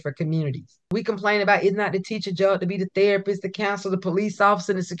want safer communities. We complain about it's not the teacher job to be the therapist, the counselor, the police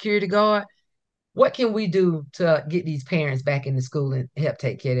officer, the security guard. What can we do to get these parents back into school and help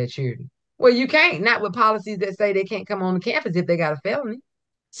take care of their children? Well, you can't, not with policies that say they can't come on the campus if they got a felony.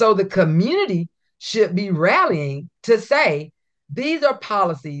 So the community should be rallying to say these are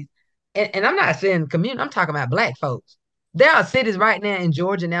policies. And I'm not saying community, I'm talking about Black folks. There are cities right now in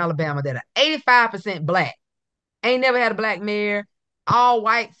Georgia and Alabama that are 85% Black, ain't never had a Black mayor, all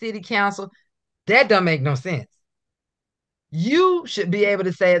white city council. That don't make no sense. You should be able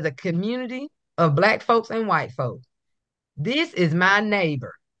to say, as a community of Black folks and white folks, this is my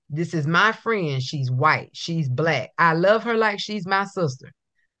neighbor. This is my friend. She's white. She's Black. I love her like she's my sister.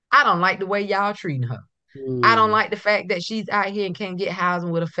 I don't like the way y'all treating her. I don't Mm. like the fact that she's out here and can't get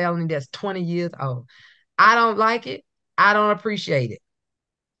housing with a felony that's 20 years old. I don't like it. I don't appreciate it.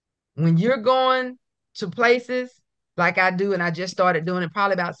 When you're going to places like I do, and I just started doing it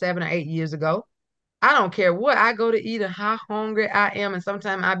probably about 7 or 8 years ago, I don't care what I go to eat or how hungry I am, and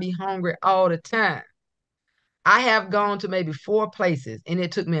sometimes I be hungry all the time. I have gone to maybe 4 places, and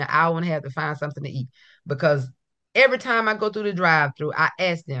it took me an hour and a half to find something to eat because every time I go through the drive-through, I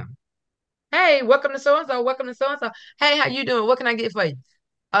ask them, "Hey, welcome to so and so. Welcome to so and so. Hey, how you doing? What can I get for you?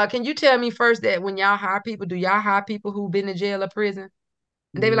 Can you tell me first that when y'all hire people, do y'all hire people who've been in jail or prison?"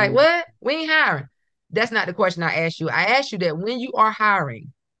 And they be like, Mm. "What? We ain't hiring." That's not the question I asked you. I asked you that when you are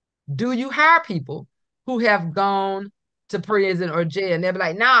hiring, do you hire people who have gone to prison or jail? And they'll be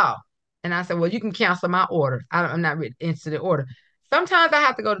like, "No." And I said, "Well, you can cancel my order. I'm not really interested in the order." Sometimes I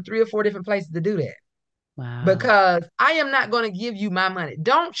have to go to 3 or 4 different places to do that Wow. because I am not going to give you my money.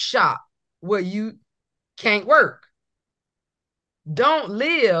 Don't shop where you can't work. Don't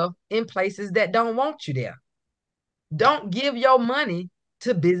live in places that don't want you there. Don't give your money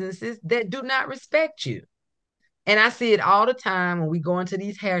to businesses that do not respect you. And I see it all the time when we go into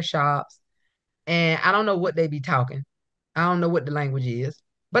these hair shops, and I don't know what they be talking. I don't know what the language is,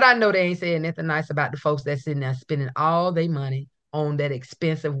 but I know they ain't saying nothing nice about the folks that's sitting there spending all their money on that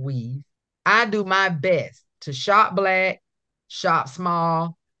expensive weave. I do my best to shop Black, shop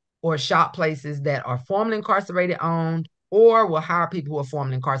small, or shop places that are formerly incarcerated owned or will hire people who are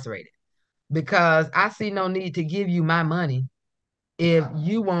formerly incarcerated because I see no need to give you my money if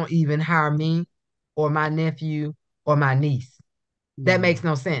you won't even hire me or my nephew or my niece. That Mm. makes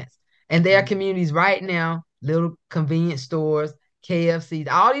no sense. And there are communities right now, little convenience stores, KFCs,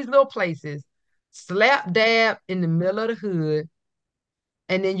 all these little places, slap dab in the middle of the hood.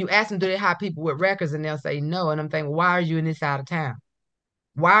 And then you ask them, do they hire people with records? And they'll say no. And I'm thinking, why are you in this side of town?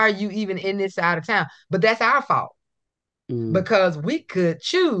 Why are you even in this side of town? But that's our fault Mm. because we could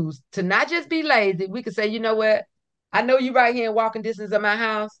choose to not just be lazy. We could say, you know what? I know you right here in walking distance of my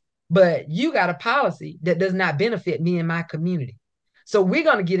house, but you got a policy that does not benefit me and my community. So we're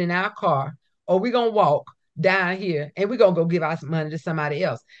going to get in our car or we're going to walk down here and we're going to go give our money to somebody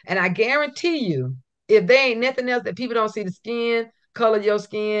else. And I guarantee you, if there ain't nothing else that people don't see the skin, color of your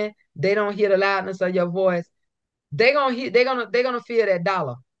skin, they don't hear the loudness of your voice, they're gonna feel that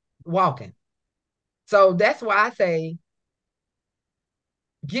dollar walking. So that's why I say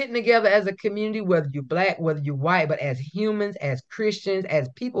getting together as a community, whether you're Black, whether you're white, but as humans, as Christians, as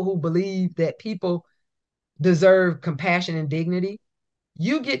people who believe that people deserve compassion and dignity,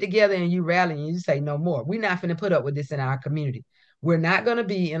 you get together and you rally and you say, no more. We're not going to put up with this in our community. We're not going to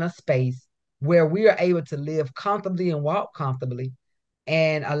be in a space where we are able to live comfortably and walk comfortably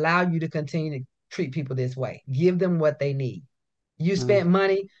and allow you to continue to treat people this way. Give them what they need. You Wow. spent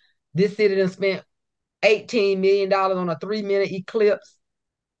money. This city done spent $18 million on a 3 minute eclipse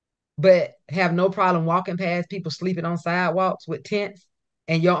but have no problem walking past people sleeping on sidewalks with tents,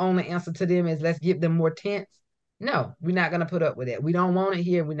 and your only answer to them is let's give them more tents. No, we're not going to put up with it. We don't want it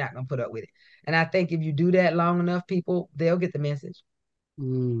here. We're not going to put up with it. And I think if you do that long enough, people, they'll get the message.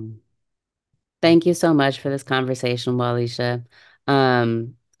 Mm. Thank you so much for this conversation, Waleisha.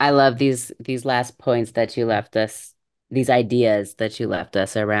 I love these last points that you left us, these ideas that you left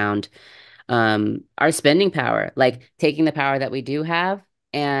us around our spending power, like taking the power that we do have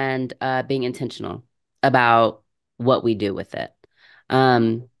and being intentional about what we do with it.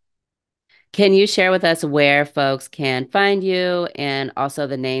 Um, can you share with us where folks can find you and also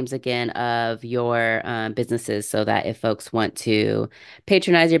the names again of your businesses so that if folks want to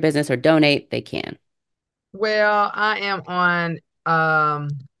patronize your business or donate, they can? Well, I am on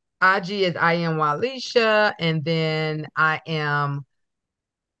IG as I am Waleisha, and then I am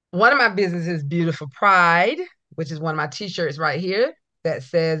one of my businesses, Beautiful Pride, which is one of my t-shirts right here that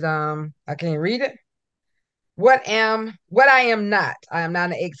says I can't read it. What I am not. I am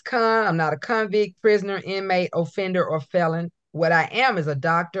not an ex-con. I'm not a convict, prisoner, inmate, offender, or felon. What I am is a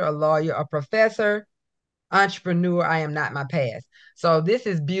doctor, a lawyer, a professor, entrepreneur. I am not my past. So this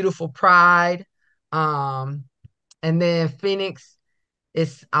is beautiful pride. Um, and then Phoenix,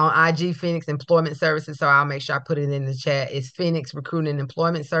 it's on IG, Phoenix Employment Services. So I'll make sure I put it in the chat. It's Phoenix Recruiting and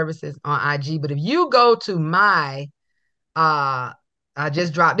Employment Services on IG. But if you go to my uh I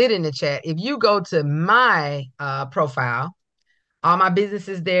just dropped it in the chat. If you go to my profile, all my business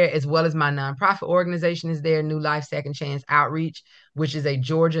is there, as well as my nonprofit organization is there, NewLife Second Chance Outreach, which is a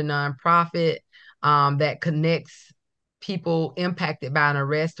Georgia nonprofit that connects people impacted by an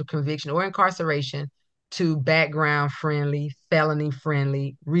arrest or conviction or incarceration to background friendly, felony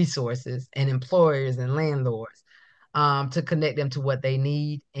friendly resources and employers and landlords to connect them to what they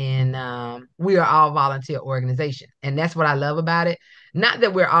need. And we are all volunteer organization. And that's what I love about it. Not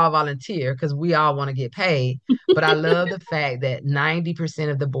that we're all volunteer because we all want to get paid, but I love the fact that 90%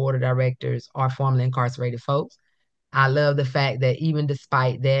 of the board of directors are formerly incarcerated folks. I love the fact that even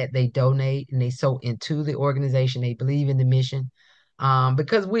despite that, they donate and they so into the organization. They believe in the mission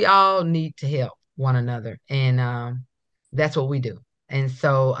because we all need to help one another. And that's what we do. And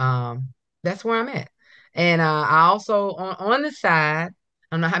so that's where I'm at. And I also, on the side,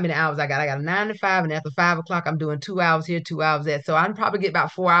 I don't know how many hours I got. I got a 9 to 5, and after 5 o'clock, I'm doing 2 hours here, 2 hours there. So I can probably get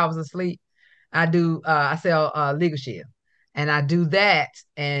about 4 hours of sleep. I sell legal shield, and I do that.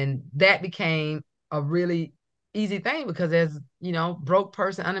 And that became a really easy thing because as broke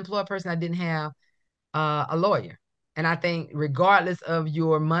person, unemployed person, I didn't have a lawyer. And I think regardless of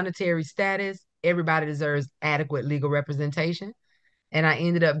your monetary status, everybody deserves adequate legal representation. And I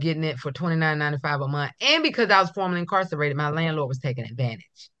ended up getting it for $29.95 a month. And because I was formerly incarcerated, my landlord was taking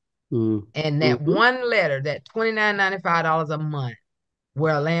advantage. And that Mm-hmm. one letter, that $29.95 a month,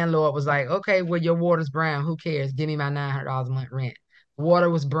 where a landlord was like, okay, well, your water's brown. Who cares? Give me my $900 a month rent. Water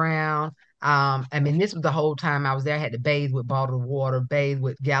was brown. I mean, this was the whole time I was there. I had to bathe with bottled water, bathe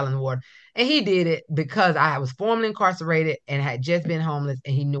with gallon water. And he did it because I was formerly incarcerated and had just been homeless,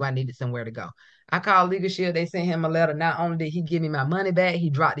 and he knew I needed somewhere to go. I called Legal Shield. They sent him a letter. Not only did he give me my money back, he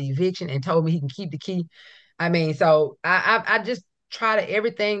dropped the eviction and told me he can keep the key. I mean, so I just try to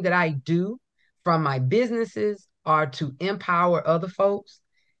everything that I do from my businesses are to empower other folks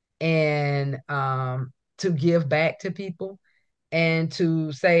and to give back to people and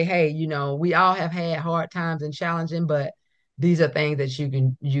to say, hey, we all have had hard times and challenging, but these are things that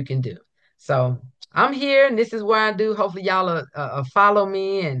you can do. So I'm here, and this is what I do. Hopefully, y'all follow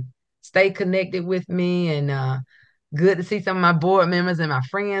me and stay connected with me. And good to see some of my board members and my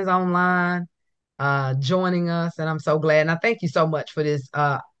friends online joining us. And I'm so glad. And I thank you so much for this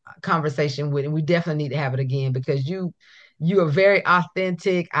conversation with, and we definitely need to have it again because you are very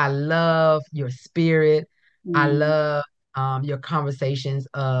authentic. I love your spirit. I Mm. love your conversations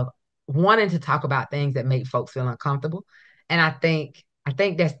of wanting to talk about things that make folks feel uncomfortable. And I think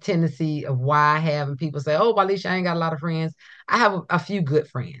that's tendency of why I have, and people say, oh, Waleisah, I ain't got a lot of friends. I have a few good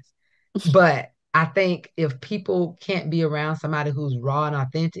friends. But I think if people can't be around somebody who's raw and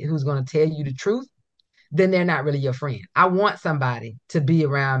authentic, who's going to tell you the truth, then they're not really your friend. I want somebody to be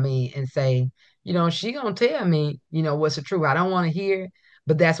around me and say, she gonna tell me, what's the truth. I don't want to hear,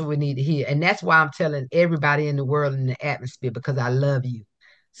 but that's what we need to hear. And that's why I'm telling everybody in the world in the atmosphere, because I love you.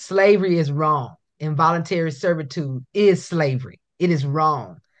 Slavery is wrong. Involuntary servitude is slavery. It is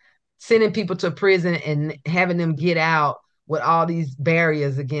wrong. Sending people to prison and having them get out with all these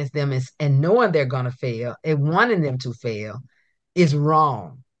barriers against them and knowing they're gonna fail and wanting them to fail is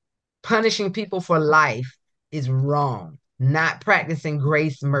wrong. Punishing people for life is wrong. Not practicing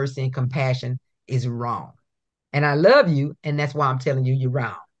grace, mercy, and compassion is wrong. And I love you, and that's why I'm telling you you're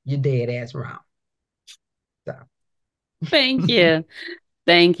wrong. You're dead ass wrong. So. Thank you.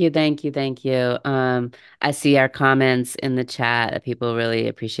 Thank you, thank you, thank you. I see our comments in the chat that people really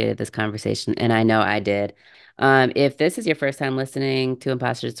appreciated this conversation, and I know I did. If this is your first time listening to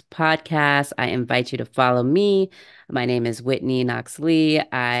Imposters Podcast, I invite you to follow me. My name is Whitney Knox Lee.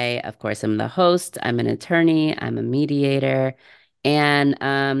 I, of course, am the host. I'm an attorney. I'm a mediator, and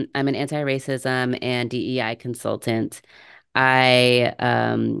I'm an anti-racism and DEI consultant. I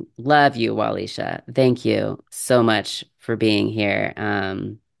love you, Waleisah. Thank you so much for being here.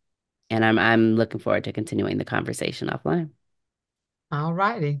 And I'm looking forward to continuing the conversation offline. All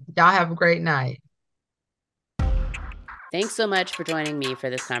righty. Y'all have a great night. Thanks so much for joining me for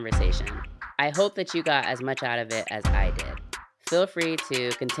this conversation. I hope that you got as much out of it as I did. Feel free to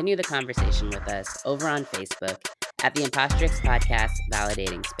continue the conversation with us over on Facebook at the Impostrix Podcast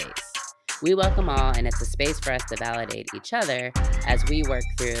Validating Space. We welcome all, and it's a space for us to validate each other as we work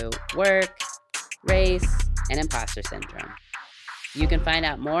through work, race, and imposter syndrome. You can find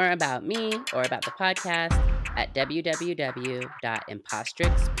out more about me or about the podcast at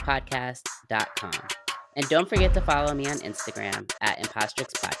www.impostrixpodcast.com. And don't forget to follow me on Instagram at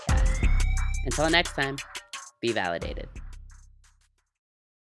impostrixpodcast. Until next time, be validated.